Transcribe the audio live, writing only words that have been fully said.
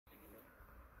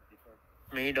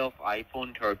made of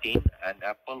iPhone 13 and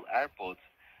Apple AirPods,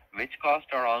 which cost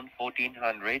around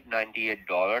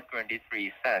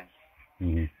 $1,498.23.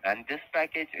 And this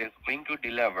package is going to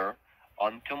deliver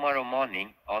on tomorrow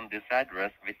morning on this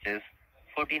address, which is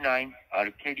 49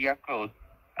 Arcadia Court,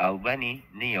 Albany,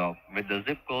 New York, with the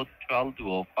zip code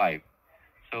 12205.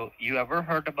 So, you ever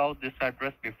heard about this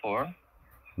address before?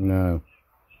 No.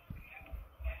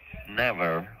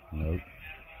 Never. Nope.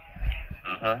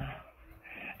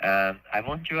 And I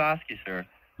want to ask you, sir,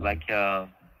 like,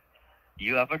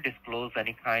 you ever disclose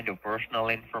any kind of personal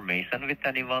information with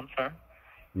anyone, sir?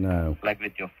 No. Like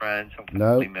with your friends or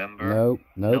family member? Nope.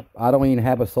 No? I don't even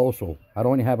have a social. I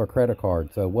don't even have a credit card,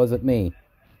 so it wasn't me.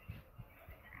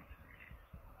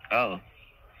 Oh.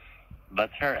 But,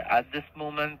 sir, at this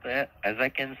moment, as I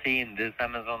can see in this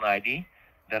Amazon ID,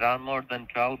 there are more than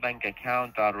 12 bank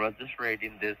accounts are registered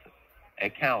in this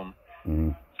account.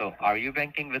 So, are you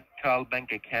banking with 12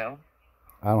 bank accounts?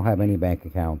 I don't have any bank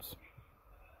accounts.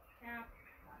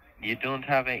 You don't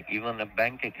have even a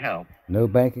bank account? No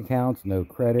bank accounts, no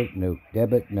credit, no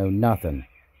debit, no nothing.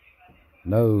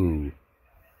 No.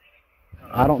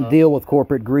 I don't deal with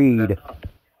corporate greed.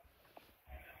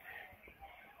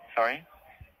 Sorry?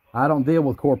 I don't deal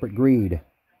with corporate greed.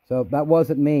 So that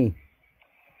wasn't me.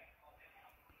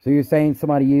 So you're saying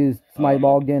somebody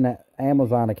logged in an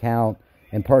Amazon account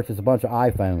and purchased a bunch of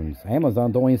iPhones.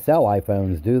 Amazon don't even sell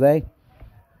iPhones, do they?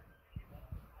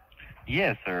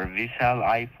 Yes, sir. We sell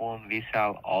iPhone. We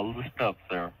sell all the stuff,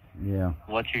 sir. Yeah.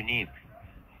 What you need.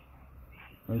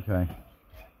 Okay.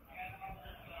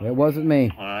 It wasn't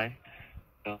me. All right.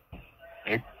 So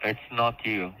it's not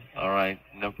you. All right.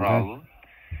 No problem.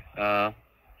 Okay.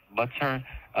 But sir,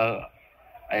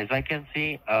 as I can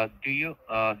see, do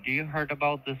you heard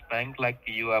about this bank? Like,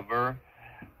 do you ever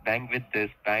bank with these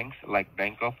banks like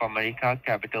Bank of America,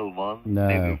 Capital One,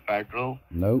 Navy Federal,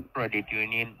 Nope. Credit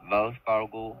Union, Wells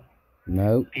Fargo,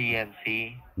 nope,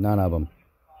 PNC, none of them,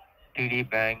 TD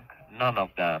Bank, none of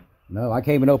them? No, I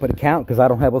can't even open an account because I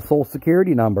don't have a social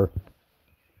security number.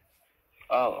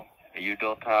 Oh, you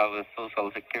don't have a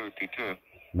social security too?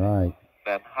 Right.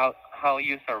 Then how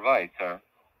you survive, sir?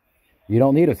 You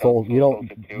don't need a you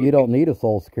don't need a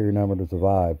social security number to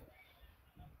survive.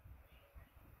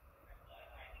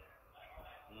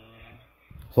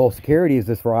 Social security is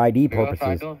just for ID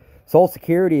purposes. Social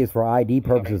security is for ID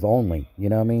purposes only. You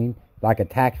know what I mean? Like a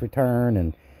tax return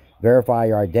and verify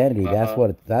your identity. That's what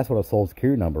a social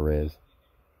security number is.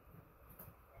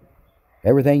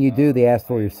 Everything you do, they ask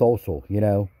for your social. You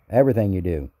know, everything you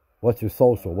do. What's your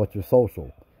social? What's your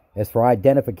social? It's for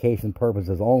identification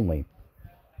purposes only.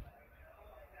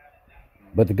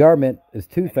 But the government is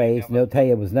two-faced, and they'll tell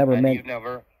you it was never meant.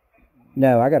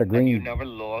 No, I got a green. And you never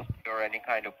lost or any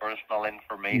kind of personal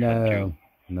information?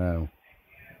 No.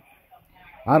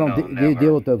 I don't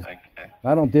deal with those.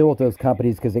 I don't deal with those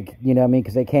companies because you know what I mean,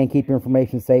 because they can't keep your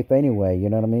information safe anyway. You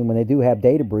know what I mean? When they do have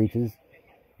data breaches,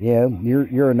 yeah,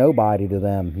 you're a nobody to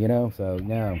them. You know, so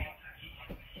no.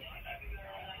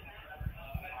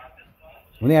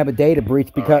 When they have a data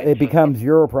breach, it becomes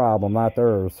your problem, not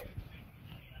theirs.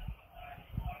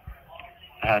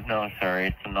 No, sir,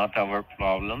 it's not our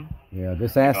problem. Yeah,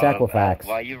 just ask Equifax.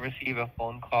 Why you receive a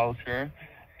phone call, sir?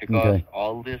 Because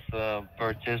all this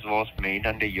purchase was made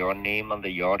under your name, under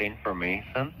your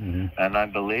information. And I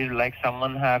believe like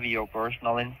someone have your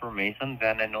personal information,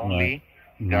 then and only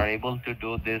they're able to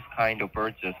do this kind of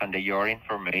purchase under your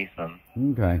information.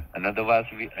 Okay. And otherwise,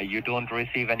 you don't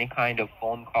receive any kind of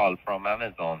phone call from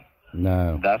Amazon.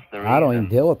 No. That's the reason. I don't even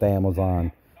deal with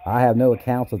Amazon. I have no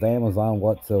accounts with Amazon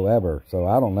whatsoever, so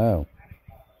I don't know.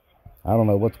 I don't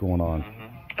know what's going on.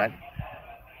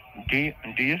 Do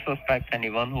you suspect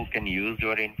anyone who can use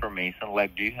your information?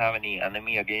 Like, do you have any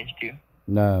enemy against you?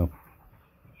 No.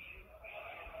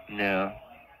 No.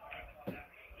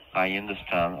 I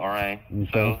understand. All right. Okay.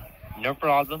 So, no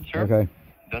problem, sir. Okay.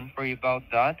 Don't worry about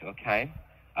that, okay?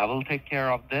 I will take care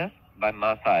of this by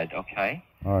my side, okay?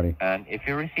 Alrighty. And if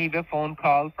you receive a phone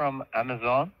call from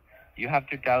Amazon, you have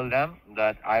to tell them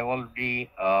that I will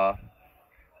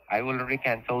already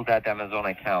cancel that Amazon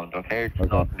account, okay?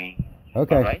 It's not me.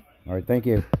 Okay. All right? All right, thank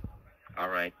you. All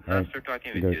right. Nice to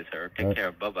talking with you, sir. Take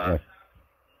care. Bye-bye.